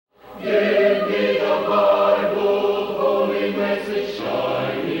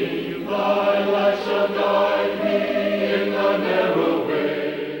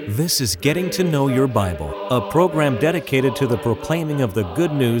This is Getting to Know Your Bible, a program dedicated to the proclaiming of the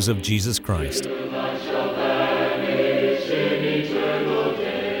good news of Jesus Christ.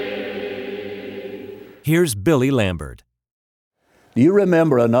 Here's Billy Lambert. Do you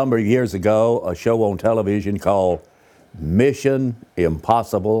remember a number of years ago a show on television called Mission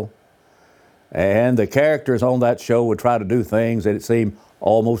Impossible? And the characters on that show would try to do things that it seemed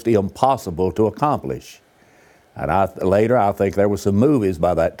almost impossible to accomplish. And later, I think there were some movies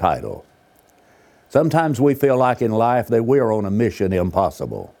by that title. Sometimes we feel like in life that we're on a mission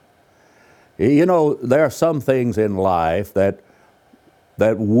impossible. You know, there are some things in life that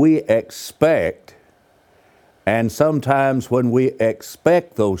we expect, and sometimes when we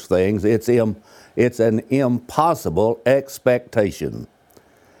expect those things, it's an impossible expectation.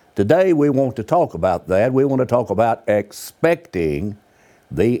 Today, we want to talk about that. We want to talk about expecting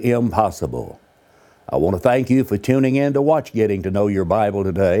the impossible. I want to thank you for tuning in to watch Getting to Know Your Bible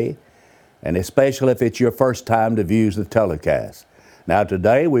today, and especially if it's your first time to view the telecast. Now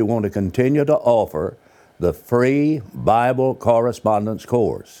today we want to continue to offer the free Bible correspondence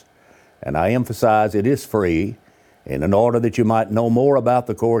course. And I emphasize it is free, and in order that you might know more about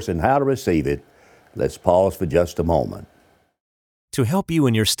the course and how to receive it, let's pause for just a moment. To help you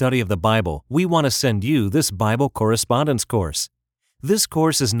in your study of the Bible, we want to send you this Bible correspondence course. This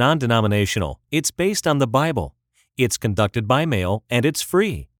course is non-denominational. It's based on the Bible. It's conducted by mail, and it's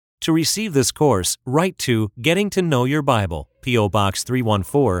free. To receive this course, write to Getting to Know Your Bible, P.O. Box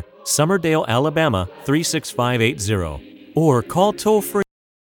 314, Summerdale, Alabama 36580, or call toll-free.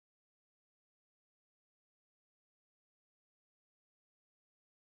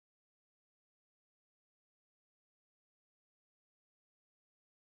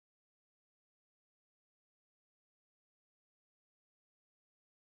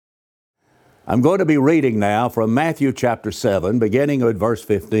 I'm going to be reading now from Matthew chapter 7, beginning with verse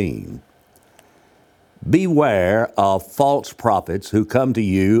 15. Beware of false prophets who come to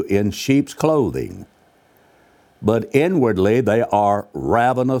you in sheep's clothing, but inwardly they are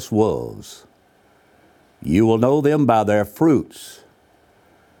ravenous wolves. You will know them by their fruits.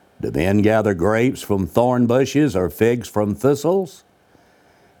 Do men gather grapes from thorn bushes or figs from thistles?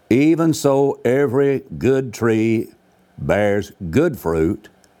 Even so, every good tree bears good fruit,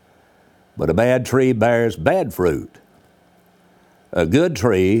 but a bad tree bears bad fruit. A good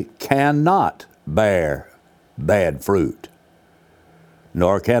tree cannot bear bad fruit,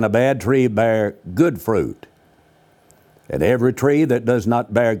 nor can a bad tree bear good fruit. And every tree that does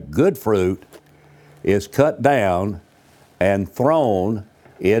not bear good fruit is cut down and thrown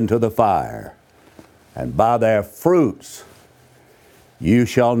into the fire. And by their fruits you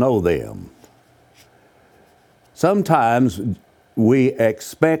shall know them. Sometimes we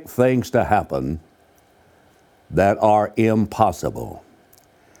expect things to happen that are impossible.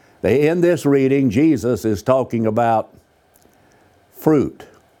 In this reading, Jesus is talking about fruit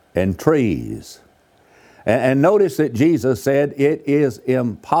and trees. And notice that Jesus said it is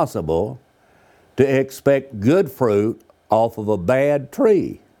impossible to expect good fruit off of a bad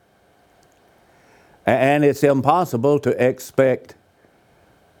tree. And it's impossible to expect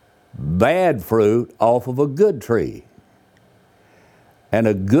bad fruit off of a good tree. And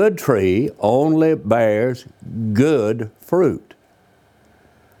a good tree only bears good fruit.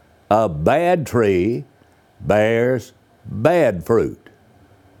 A bad tree bears bad fruit.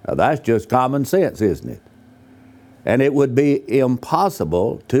 Now that's just common sense, isn't it? And it would be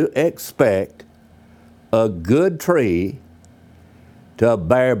impossible to expect a good tree to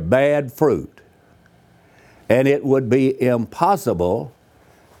bear bad fruit. And it would be impossible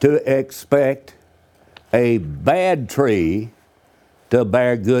to expect a bad tree to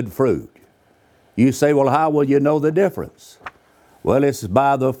bear good fruit. You say, well, how will you know the difference? Well, it's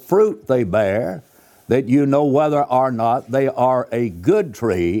by the fruit they bear that you know whether or not they are a good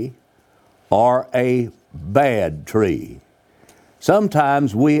tree or a bad tree.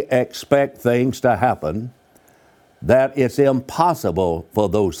 Sometimes we expect things to happen that it's impossible for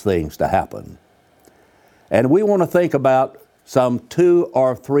those things to happen. And we want to think about some 2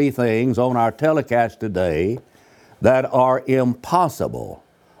 or 3 things on our telecast today that are impossible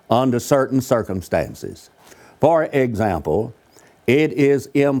under certain circumstances. For example, it is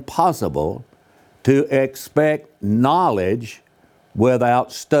impossible to expect knowledge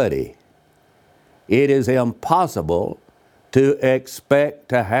without study. It is impossible to expect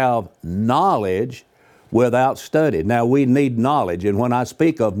to have knowledge without study. Now, we need knowledge, and when I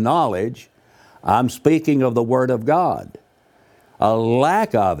speak of knowledge, I'm speaking of the Word of God. A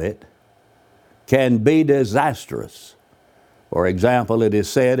lack of it can be disastrous. For example, it is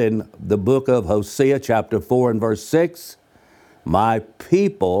said in the book of Hosea, chapter 4 and verse 6, "My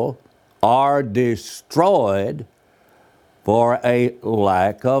people are destroyed for a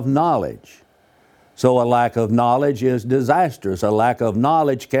lack of knowledge." So a lack of knowledge is disastrous. A lack of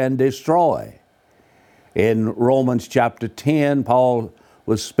knowledge can destroy. In Romans chapter 10, Paul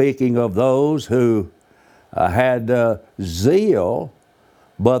was speaking of those who had zeal,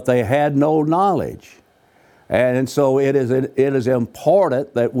 but they had no knowledge. And so it is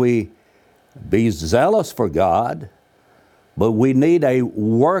important that we be zealous for God, but we need a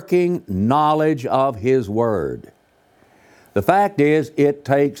working knowledge of His Word. The fact is, it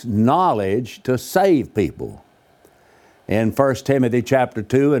takes knowledge to save people. In 1 Timothy chapter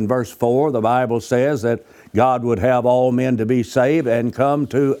 2 and verse 4, the Bible says that God would have all men to be saved and come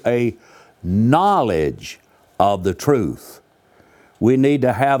to a knowledge of the truth. We need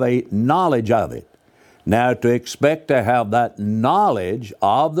to have a knowledge of it. Now, to expect to have that knowledge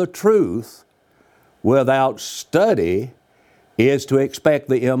of the truth without study is to expect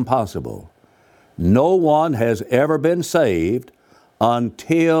the impossible. No one has ever been saved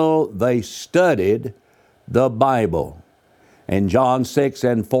until they studied the Bible. In John 6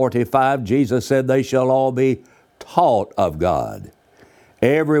 and 45, Jesus said, "They shall all be taught of God.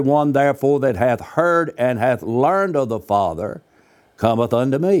 Everyone therefore that hath heard and hath learned of the Father cometh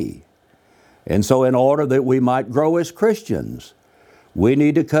unto me." And so in order that we might grow as Christians, we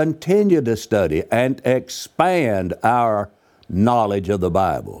need to continue to study and expand our knowledge of the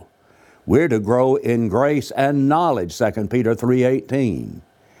Bible. We're to grow in grace and knowledge, 2 Peter 3:18.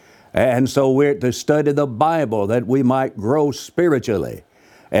 And so we're to study the Bible that we might grow spiritually.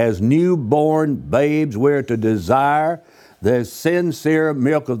 As newborn babes, we're to desire the sincere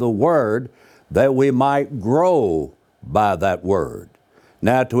milk of the Word that we might grow by that Word.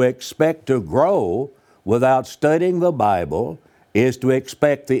 Now, to expect to grow without studying the Bible is to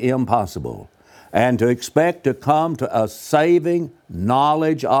expect the impossible. And to expect to come to a saving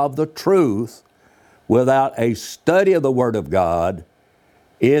knowledge of the truth without a study of the Word of God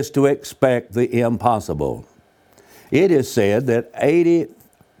is to expect the impossible. It is said that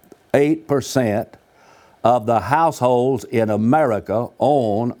 88% of the households in America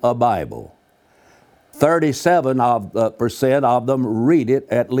own a Bible. 37% of them read it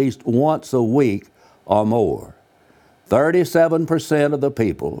at least once a week or more. 37% of the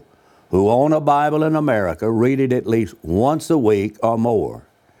people who own a Bible in America read it at least once a week or more.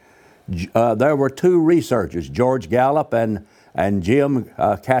 There were two researchers, George Gallup and Jim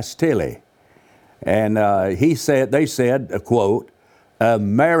Castilli, and they said, quote,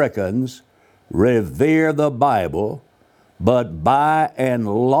 "Americans revere the Bible, but by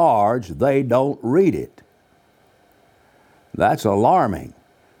and large, they don't read it." That's alarming.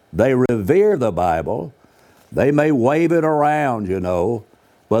 They revere the Bible. They may wave it around,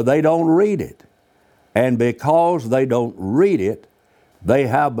 but they don't read it. And because they don't read it, they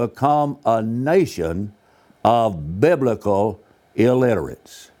have become a nation of biblical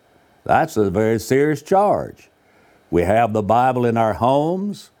illiterates. That's a very serious charge. We have the Bible in our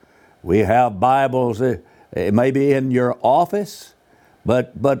homes. We have Bibles, maybe in your office,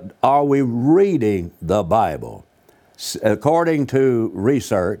 but are we reading the Bible? According to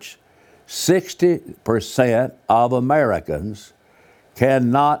research, 60% of Americans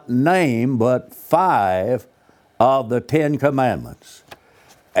cannot name but 5 of the 10 commandments.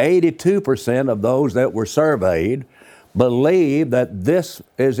 82% of those that were surveyed believe that this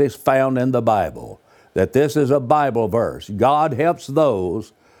is found in the Bible, that this is a Bible verse. God helps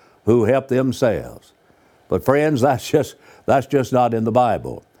those who help themselves. But friends, that's just not in the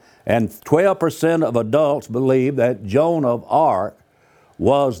Bible. And 12% of adults believe that Joan of Arc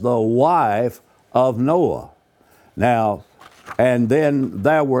was the wife of Noah. Now, and then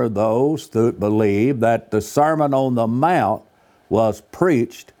there were those that believed that the Sermon on the Mount was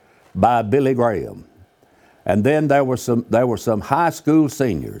preached by Billy Graham. And then there were some high school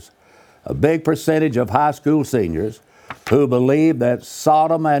seniors, a big percentage of high school seniors who believed that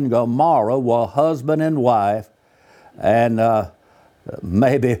Sodom and Gomorrah were husband and wife, and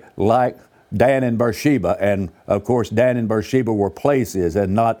maybe like Dan and Beersheba. And of course, Dan and Beersheba were places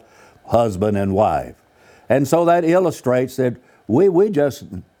and not husband and wife. And so that illustrates that we just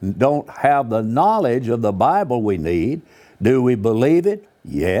don't have the knowledge of the Bible we need. Do we believe it?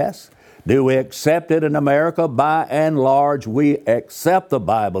 Yes. Do we accept it in America? By and large, we accept the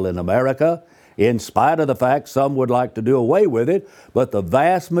Bible in America, in spite of the fact some would like to do away with it. But the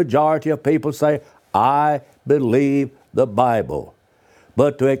vast majority of people say, "I believe the Bible."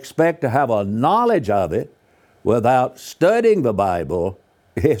 But to expect to have a knowledge of it without studying the Bible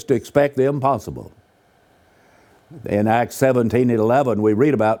is to expect the impossible. In Acts 17:11, we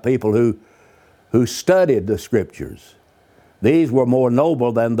read about people who studied the Scriptures. These were more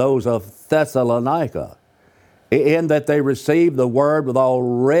noble than those of Thessalonica, in that they received the Word with all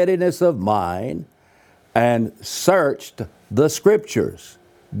readiness of mind and searched the Scriptures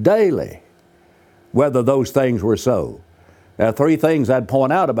daily, whether those things were so. Now, three things I'd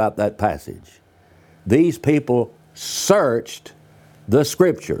point out about that passage. These people searched the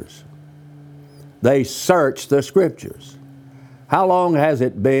Scriptures. They searched the Scriptures. How long has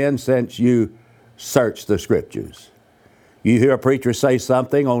it been since you searched the Scriptures? You hear a preacher say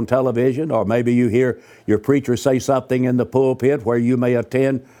something on television, or maybe you hear your preacher say something in the pulpit where you may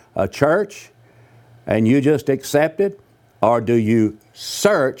attend a church, and you just accept it? Or do you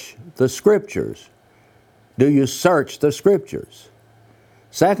search the Scriptures? Do you search the Scriptures?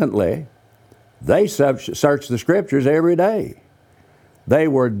 Secondly, they searched the Scriptures every day. They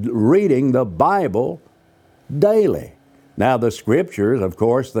were reading the Bible daily. Now, the Scriptures, of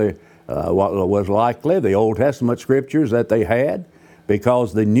course, what was likely the Old Testament Scriptures that they had,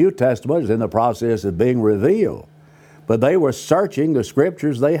 because the New Testament is in the process of being revealed. But they were searching the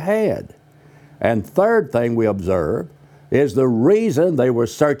Scriptures they had. And third thing we observe is the reason they were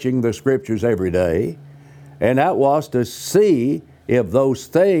searching the Scriptures every day, and that was to see if those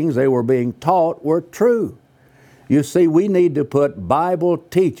things they were being taught were true. You see, we need to put Bible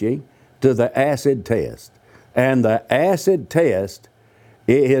teaching to the acid test. And the acid test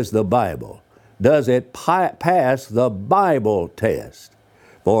is the Bible. Does it pass the Bible test?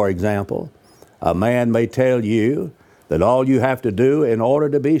 For example, a man may tell you that all you have to do in order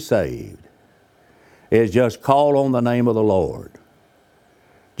to be saved is just call on the name of the Lord.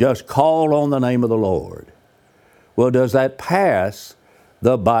 Just call on the name of the Lord. Well, does that pass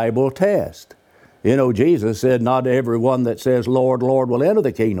the Bible test? You know, Jesus said, not everyone that says, Lord, Lord, will enter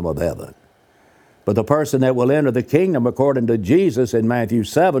the kingdom of heaven. But the person that will enter the kingdom, according to Jesus in Matthew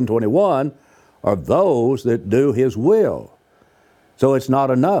 7:21, are those that do His will. So it's not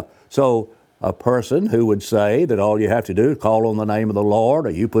enough. So a person who would say that all you have to do is call on the name of the Lord, or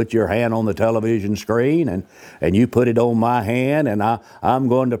you put your hand on the television screen and you put it on my hand and I'm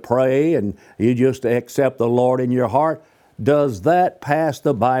going to pray and you just accept the Lord in your heart, does that pass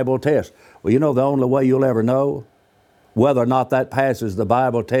the Bible test? Well, you know the only way you'll ever know whether or not that passes the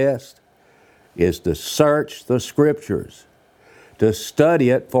Bible test is to search the Scriptures, to study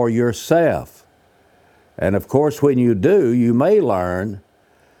it for yourself. And of course, when you do, you may learn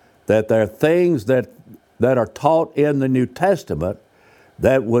that there are things that are taught in the New Testament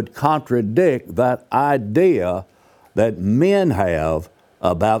that would contradict that idea that men have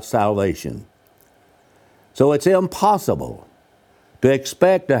about salvation. So it's impossible to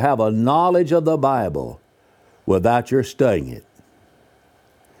expect to have a knowledge of the Bible without your studying it.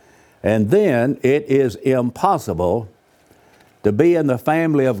 And then it is impossible to be in the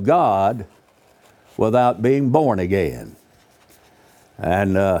family of God without being born again.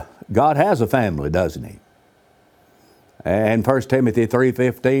 And God has a family, doesn't He? And 1 Timothy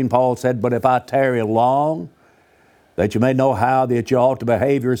 3:15, Paul said, but if I tarry long, that you may know how that you ought to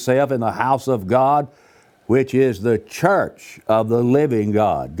behave yourself in the house of God, which is the church of the living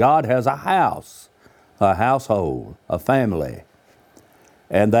God. God has a house, a household, a family.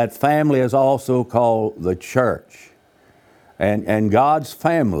 And that family is also called the church. And God's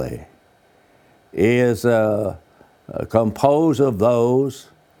family is composed of those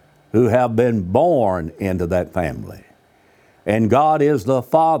who have been born into that family. And God is the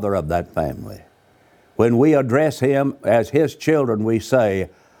Father of that family. When we address Him as His children, we say,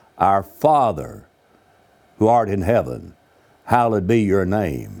 Our Father, who art in heaven, hallowed be your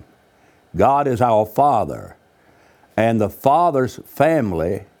name. God is our Father, and the Father's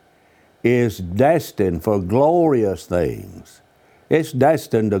family is destined for glorious things. It's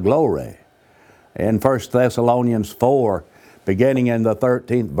destined to glory. In 1 Thessalonians 4, beginning in the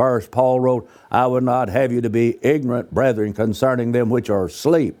 13th verse, Paul wrote, I would not have you to be ignorant, brethren, concerning them which are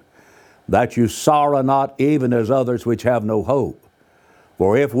asleep, that you sorrow not even as others which have no hope.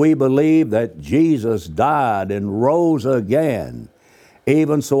 For if we believe that Jesus died and rose again,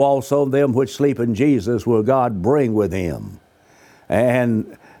 even so also them which sleep in Jesus will God bring with Him.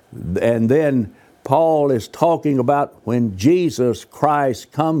 And then Paul is talking about when Jesus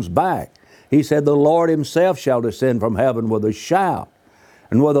Christ comes back. He said, the Lord Himself shall descend from heaven with a shout,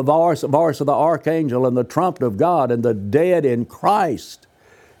 and with the voice of the archangel and the trumpet of God, and the dead in Christ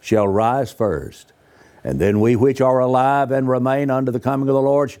shall rise first. And then we which are alive and remain unto the coming of the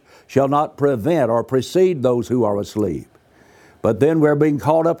Lord shall not prevent or precede those who are asleep. But then we're being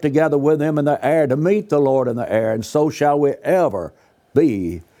caught up together with Him in the air to meet the Lord in the air, and so shall we ever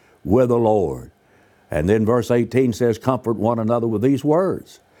be with the Lord. And then verse 18 says, comfort one another with these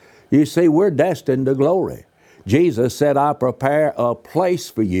words. You see, we're destined to glory. Jesus said, I prepare a place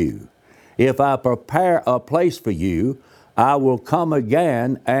for you. If I prepare a place for you, I will come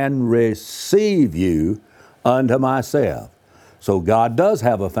again and receive you unto myself. So God does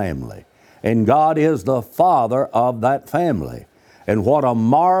have a family, and God is the Father of that family. And what a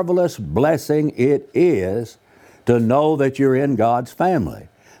marvelous blessing it is to know that you're in God's family.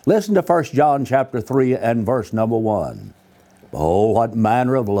 Listen to 1 John chapter 3 and verse number 1. Oh, what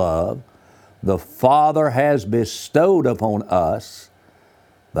manner of love the Father has bestowed upon us,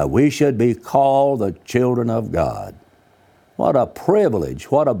 that we should be called the children of God. What a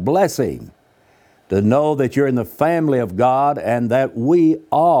privilege, what a blessing to know that you're in the family of God and that we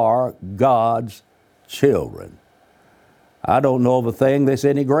are God's children. I don't know of a thing that's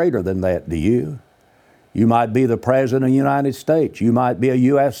any greater than that, do you? You might be the President of the United States. You might be a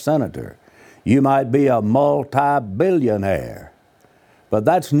U.S. Senator. You might be a multi-billionaire. But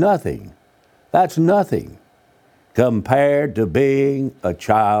that's nothing. That's nothing compared to being a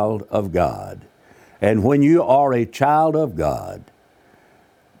child of God. And when you are a child of God,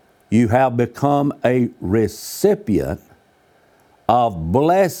 you have become a recipient of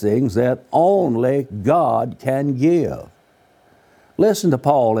blessings that only God can give. Listen to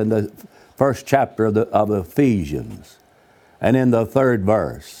Paul in the first chapter of Ephesians and in the 3rd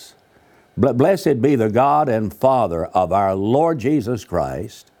verse. Blessed be the God and Father of our Lord Jesus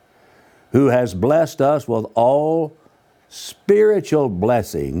Christ, who has blessed us with all spiritual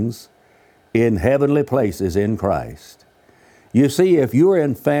blessings in heavenly places in Christ. You see, if you're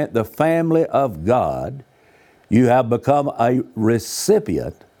in the family of God, you have become a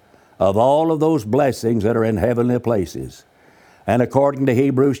recipient of all of those blessings that are in heavenly places. And according to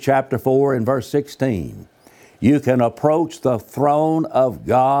Hebrews chapter 4 and verse 16, you can approach the throne of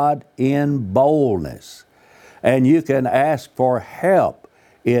God in boldness, and you can ask for help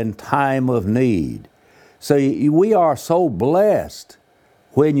in time of need. So we are so blessed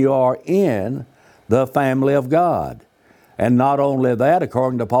when you are in the family of God. And not only that,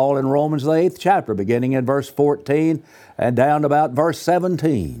 according to Paul in Romans the 8th chapter, beginning in verse 14 and down to about verse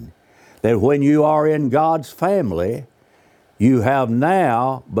 17, that when you are in God's family, you have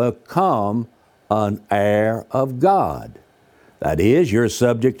now become an heir of God. That is, you're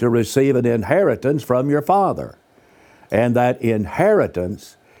subject to receive an inheritance from your Father. And that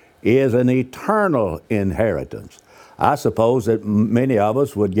inheritance is an eternal inheritance. I suppose that many of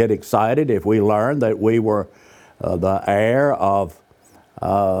us would get excited if we learned that we were the heir of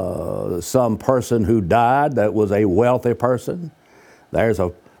some person who died that was a wealthy person. There's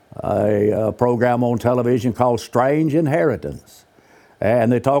a program on television called Strange Inheritance.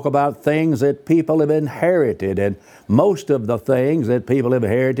 And they talk about things that people have inherited. And most of the things that people have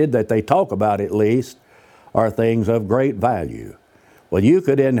inherited, that they talk about at least, are things of great value. Well, you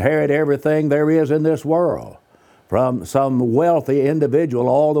could inherit everything there is in this world from some wealthy individual,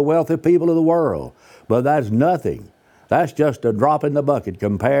 all the wealthy people of the world. But that's nothing. That's just a drop in the bucket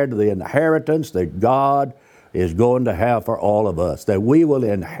compared to the inheritance that God is going to have for all of us, that we will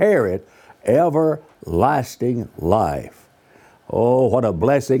inherit everlasting life. Oh, what a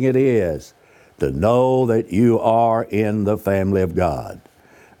blessing it is to know that you are in the family of God.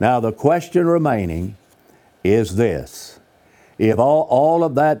 Now, the question remaining is this. If all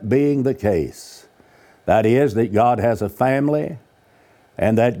of that being the case, that is, that God has a family,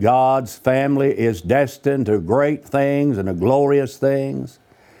 and that God's family is destined to great things and to glorious things,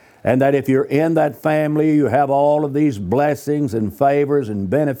 and that if you're in that family, you have all of these blessings and favors and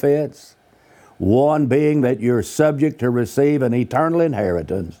benefits, one being that you're subject to receive an eternal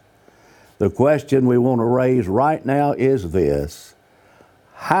inheritance. The question we want to raise right now is this: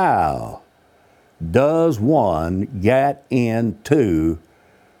 how does one get into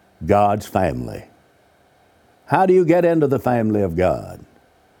God's family? How do you get into the family of God?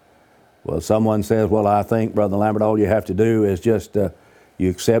 Well, someone says, well, I think, Brother Lambert, all you have to do is just you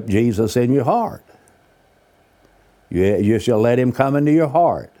accept Jesus in your heart. You shall let Him come into your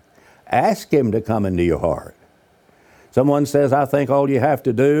heart. Ask Him to come into your heart. Someone says, I think all you have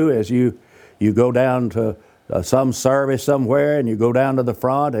to do is you go down to some service somewhere, and you go down to the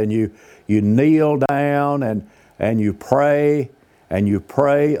front and you kneel down and you pray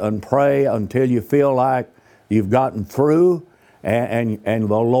and pray until you feel like you've gotten through and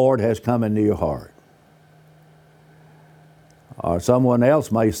the Lord has come into your heart. Or someone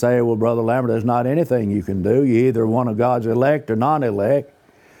else may say, well, Brother Lambert, there's not anything you can do. You're either one of God's elect or non-elect.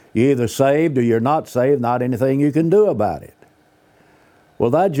 You're either saved or you're not saved, not anything you can do about it.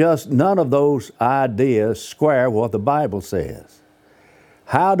 Well, none of those ideas square what the Bible says.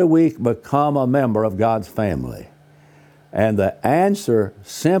 how do we become a member of God's family? And the answer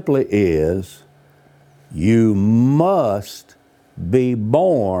simply is, you must be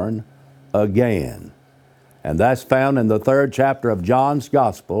born again. And that's found in the 3rd chapter of John's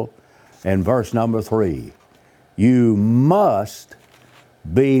Gospel in verse number 3. You must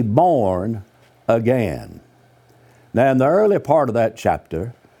be born again. Now, in the early part of that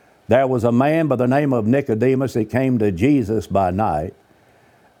chapter, there was a man by the name of Nicodemus that came to Jesus by night.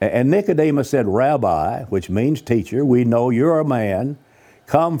 And Nicodemus said, Rabbi, which means teacher, we know you're a man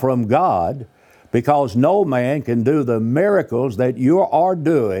come from God, because no man can do the miracles that you are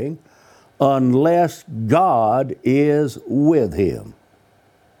doing unless God is with him.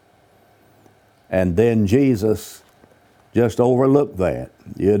 And then Jesus just overlooked that.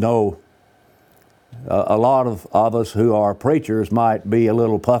 You know, a lot of us who are preachers might be a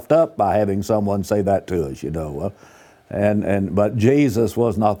little puffed up by having someone say that to us, you know. But Jesus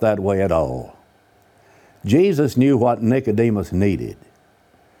was not that way at all. Jesus knew what Nicodemus needed.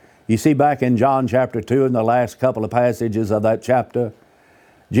 You see, back in John chapter 2, in the last couple of passages of that chapter,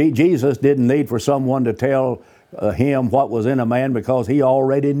 Jesus didn't need for someone to tell him what was in a man, because he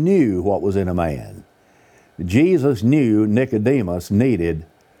already knew what was in a man. Jesus knew Nicodemus needed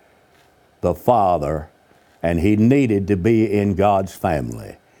the Father, and he needed to be in God's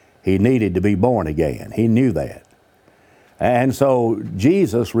family. He needed to be born again. He knew that. And so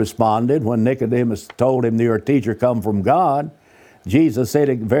Jesus responded when Nicodemus told him, your teacher come from God. Jesus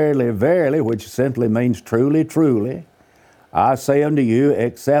said, verily, verily, which simply means truly, truly, I say unto you,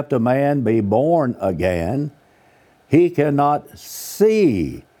 except a man be born again, he cannot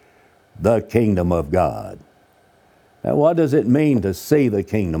see the kingdom of God. Now, what does it mean to see the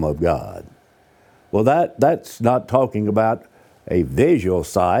kingdom of God? Well, that's not talking about a visual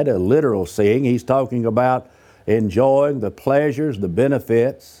sight, a literal seeing. He's talking about enjoying the pleasures, the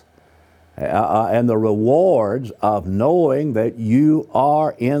benefits, and the rewards of knowing that you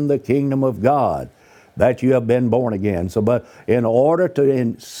are in the kingdom of God, that you have been born again. But in order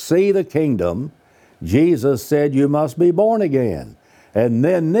to see the kingdom, Jesus said you must be born again. And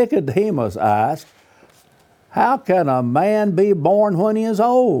then Nicodemus asked, how can a man be born when he is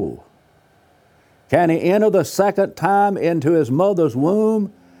old? Can he enter the second time into his mother's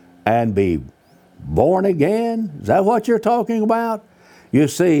womb and be born again? Is that what you're talking about? You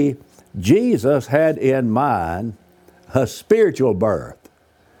see, Jesus had in mind a spiritual birth.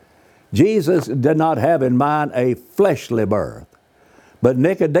 Jesus did not have in mind a fleshly birth. But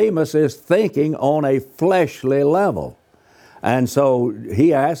Nicodemus is thinking on a fleshly level. And so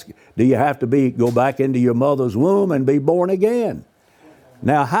he asked, do you have to go back into your mother's womb and be born again?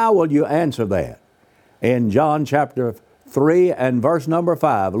 Now, how will you answer that? In John chapter 3 and verse number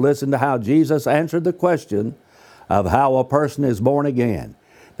 5, listen to how Jesus answered the question of how a person is born again.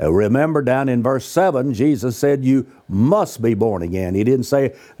 Now remember, down in verse 7, Jesus said you must be born again. He didn't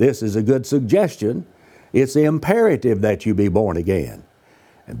say this is a good suggestion. It's imperative that you be born again.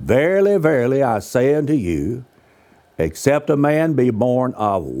 And verily, verily, I say unto you, except a man be born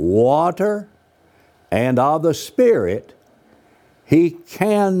of water and of the Spirit, he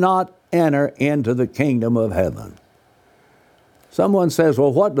cannot enter into the kingdom of heaven. Someone says,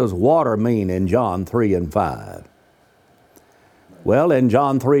 well, what does water mean in John 3 and 5? Well, in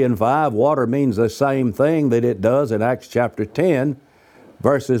John 3 and 5, water means the same thing that it does in Acts chapter 10,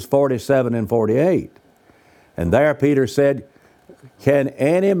 verses 47 and 48. And there Peter said, can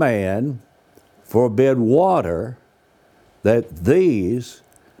any man forbid water that these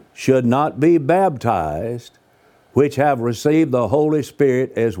should not be baptized, which have received the Holy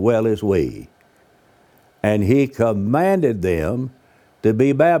Spirit as well as we? And he commanded them to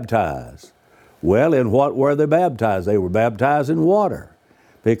be baptized. Well, in what were they baptized? They were baptized in water,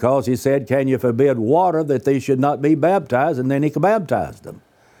 because he said, can you forbid water that they should not be baptized? And then he baptized them.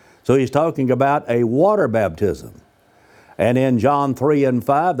 So he's talking about a water baptism. And in John 3 and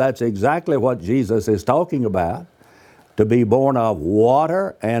 5, that's exactly what Jesus is talking about, to be born of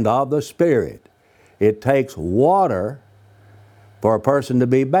water and of the Spirit. It takes water for a person to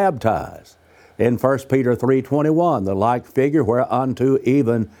be baptized. In 1 Peter 3:21, the like figure whereunto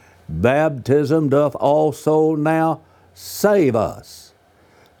even baptism doth also now save us.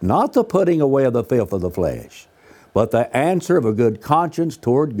 Not the putting away of the filth of the flesh, but the answer of a good conscience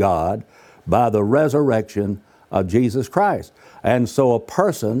toward God by the resurrection of Jesus Christ. And so a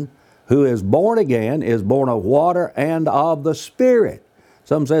person who is born again is born of water and of the Spirit.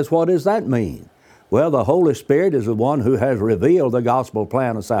 Some says, what does that mean? Well, the Holy Spirit is the one who has revealed the gospel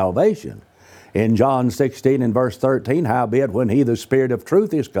plan of salvation. In John 16 and verse 13, howbeit when he, the Spirit of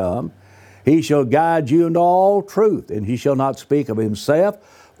truth, is come, He shall guide you into all truth, and he shall not speak of himself.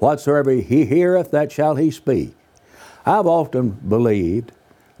 Whatsoever he heareth, that shall he speak. I've often believed,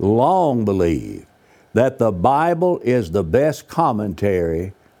 long believed, that the Bible is the best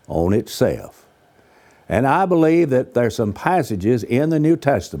commentary on itself. And I believe that there's some passages in the New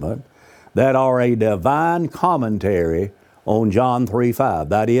Testament that are a divine commentary on John 3:5.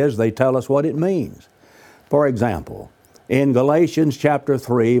 That is, they tell us what it means. For example, in Galatians chapter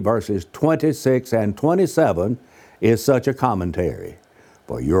 3, verses 26 and 27 is such a commentary.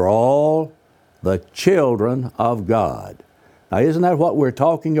 For you're all the children of God. Now, isn't that what we're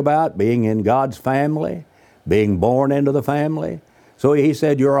talking about? Being in God's family, being born into the family. So he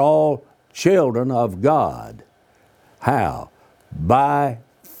said, you're all children of God. How? By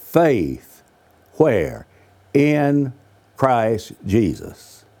faith. Where? In Christ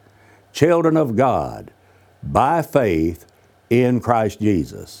Jesus. Children of God by faith in Christ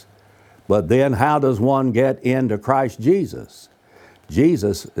Jesus. But then how does one get into Christ Jesus?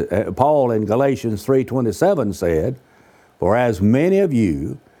 Paul in Galatians 3:27 said, for as many of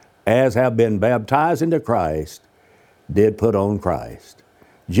you as have been baptized into Christ did put on Christ.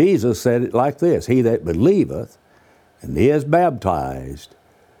 Jesus said it like this, he that believeth and is baptized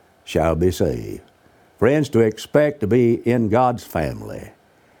shall be saved. Friends, to expect to be in God's family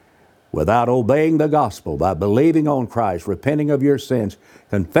without obeying the gospel, by believing on Christ, repenting of your sins,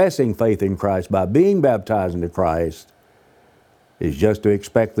 confessing faith in Christ, by being baptized into Christ, is just to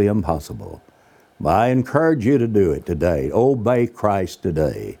expect the impossible. I encourage you to do it today. Obey Christ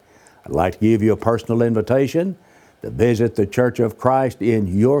today. I'd like to give you a personal invitation to visit the Church of Christ in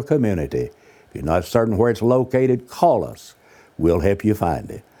your community. If you're not certain where it's located, call us. We'll help you find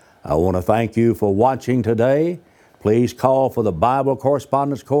it. I want to thank you for watching today. Please call for the Bible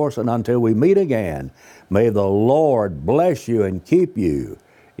Correspondence Course, and until we meet again, may the Lord bless you and keep you,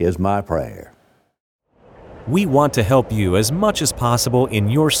 is my prayer. We want to help you as much as possible in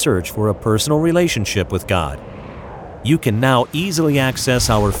your search for a personal relationship with God. You can now easily access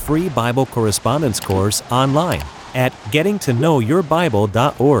our free Bible Correspondence Course online at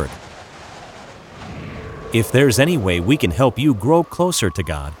gettingtoknowyourbible.org. If there's any way we can help you grow closer to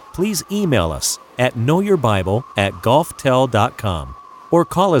God, please email us at knowyourbible@golftel.com or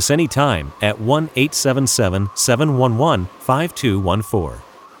call us anytime at 1-877-711-5214.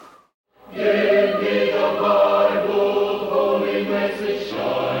 Give me the Bible, holy message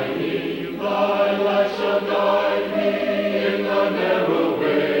shining, thy light shall guide me in the narrow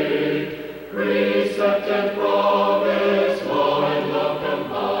way. Precept and promise, law and love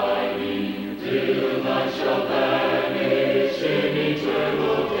combining, till I shall vanish in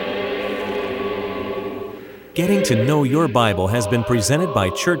eternal day. Getting to Know Your Bible has been presented by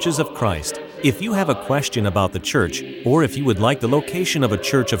Churches of Christ. If you have a question about the church, or if you would like the location of a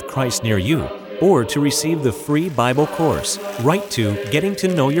Church of Christ near you, or to receive the free Bible course, write to Getting to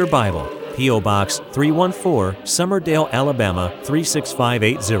Know Your Bible, P.O. Box 314, Summerdale, Alabama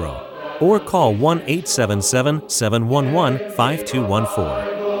 36580, or call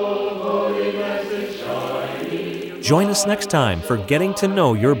 1-877-711-5214. Join us next time for Getting to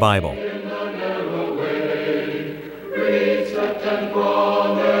Know Your Bible.